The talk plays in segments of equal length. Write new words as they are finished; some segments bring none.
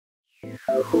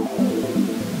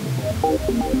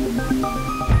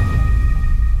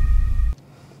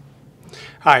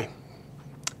Hi,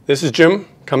 this is Jim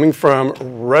coming from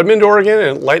Redmond, Oregon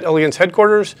at Light Elegance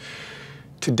headquarters.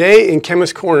 Today in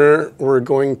Chemist Corner, we're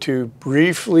going to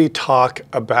briefly talk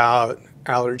about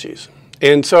allergies.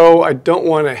 And so I don't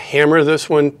want to hammer this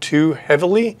one too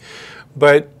heavily,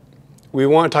 but we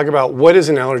want to talk about what is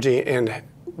an allergy and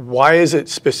why is it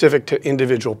specific to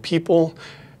individual people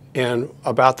and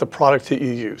about the product that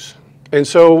you use. And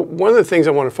so one of the things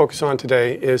I want to focus on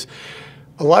today is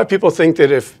a lot of people think that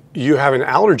if you have an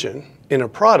allergen in a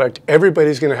product,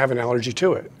 everybody's going to have an allergy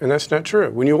to it. And that's not true.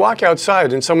 When you walk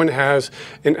outside and someone has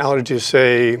an allergy to,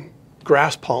 say,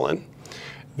 grass pollen,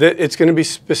 that it's going to be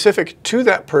specific to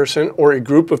that person or a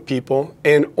group of people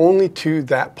and only to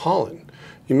that pollen.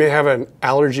 You may have an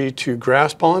allergy to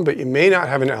grass pollen, but you may not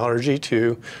have an allergy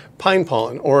to pine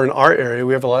pollen. Or in our area,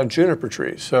 we have a lot of juniper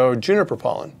trees, so juniper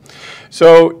pollen.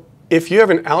 So if you have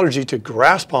an allergy to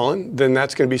grass pollen, then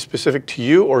that's going to be specific to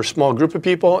you or a small group of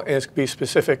people, and it's going to be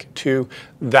specific to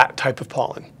that type of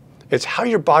pollen. It's how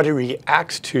your body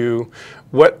reacts to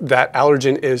what that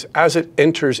allergen is as it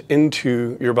enters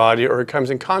into your body or it comes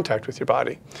in contact with your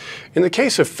body. In the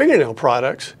case of fingernail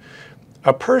products,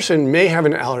 a person may have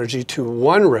an allergy to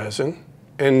one resin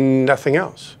and nothing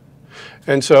else.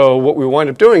 And so what we wind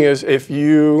up doing is if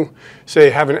you, say,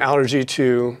 have an allergy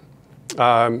to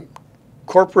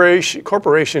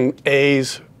Corporation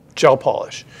A's gel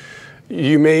polish,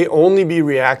 you may only be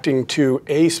reacting to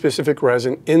a specific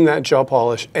resin in that gel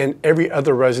polish, and every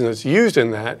other resin that's used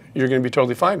in that, you're going to be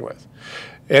totally fine with.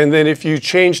 And then if you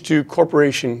change to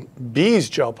Corporation B's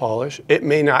gel polish, it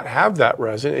may not have that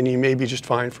resin, and you may be just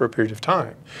fine for a period of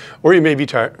time. Or you may be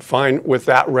fine with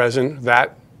that resin,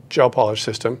 that gel polish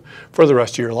system, for the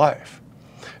rest of your life.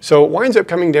 So it winds up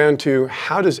coming down to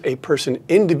how does a person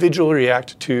individually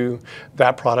react to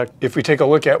that product. If we take a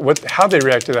look at how they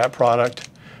react to that product,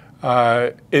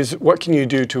 is what can you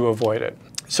do to avoid it?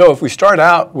 So if we start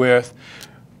out with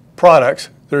products,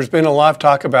 there's been a lot of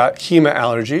talk about HEMA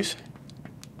allergies.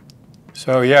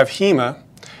 So you have HEMA,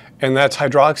 and that's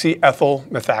hydroxyethyl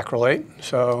methacrylate.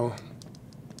 So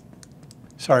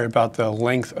sorry about the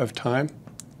length of time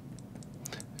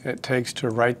it takes to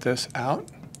write this out.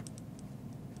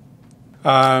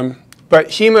 But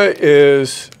HEMA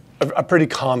is a pretty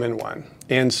common one.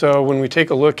 And so when we take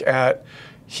a look at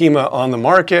HEMA on the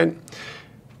market,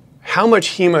 how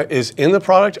much HEMA is in the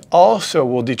product also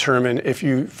will determine if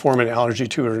you form an allergy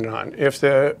to it or not. If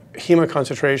the HEMA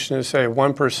concentration is, say,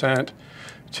 1%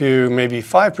 to maybe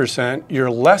 5%,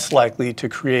 you're less likely to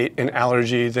create an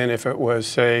allergy than if it was,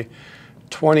 say,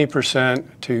 20%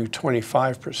 to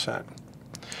 25%.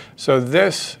 So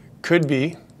this could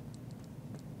be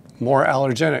more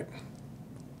allergenic.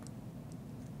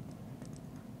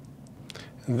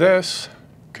 This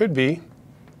could be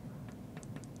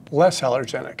less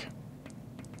allergenic.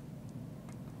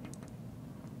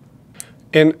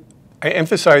 And I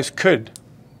emphasize could.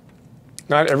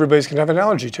 Not everybody's going to have an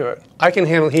allergy to it. I can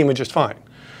handle HEMA just fine.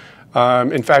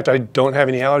 In fact, I don't have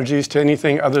any allergies to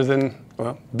anything other than,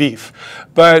 well, beef.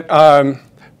 But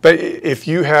if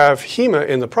you have HEMA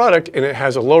in the product and it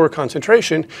has a lower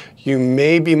concentration, you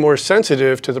may be more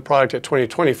sensitive to the product at 20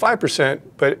 to 25%,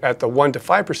 but at the 1 to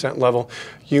 5% level,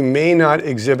 you may not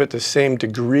exhibit the same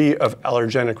degree of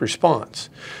allergenic response.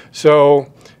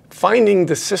 So finding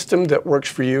the system that works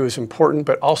for you is important,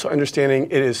 but also understanding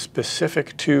it is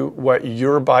specific to what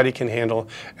your body can handle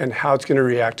and how it's going to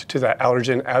react to that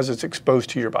allergen as it's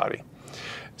exposed to your body.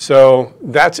 So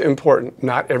that's important.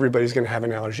 Not everybody's going to have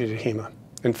an allergy to HEMA.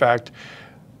 In fact,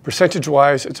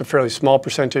 percentage-wise, it's a fairly small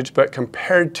percentage, but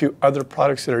compared to other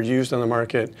products that are used on the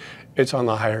market, it's on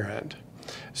the higher end.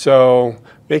 So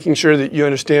making sure that you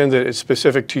understand that it's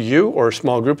specific to you or a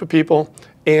small group of people,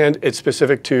 and it's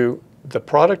specific to the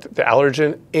product, the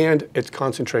allergen, and its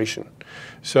concentration.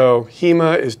 So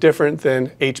HEMA is different than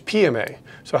HPMA.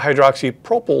 So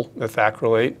hydroxypropyl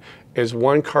methacrylate is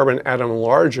one carbon atom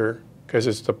larger,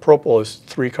 because the propyl is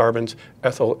 3 carbons,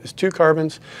 ethyl is 2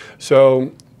 carbons.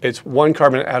 So it's 1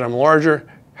 carbon atom larger.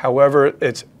 However,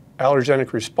 its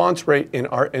allergenic response rate in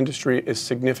our industry is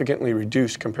significantly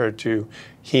reduced compared to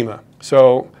HEMA.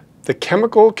 So the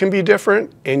chemical can be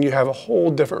different, and you have a whole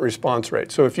different response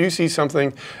rate. So if you see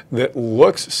something that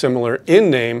looks similar in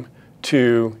name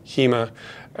to HEMA,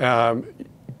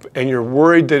 and you're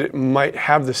worried that it might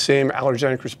have the same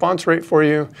allergenic response rate for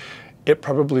you, it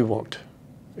probably won't.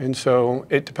 And so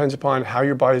it depends upon how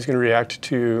your body's going to react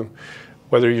to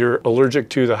whether you're allergic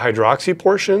to the hydroxy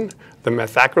portion, the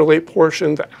methacrylate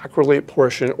portion, the acrylate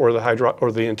portion, or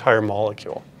the entire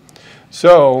molecule.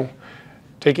 So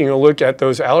taking a look at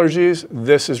those allergies,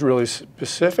 this is really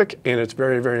specific and it's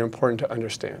very, very important to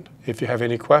understand. If you have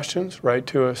any questions, write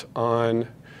to us on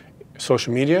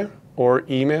social media or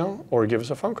email or give us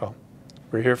a phone call.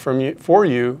 We're here for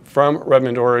you from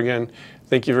Redmond, Oregon.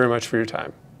 Thank you very much for your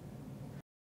time.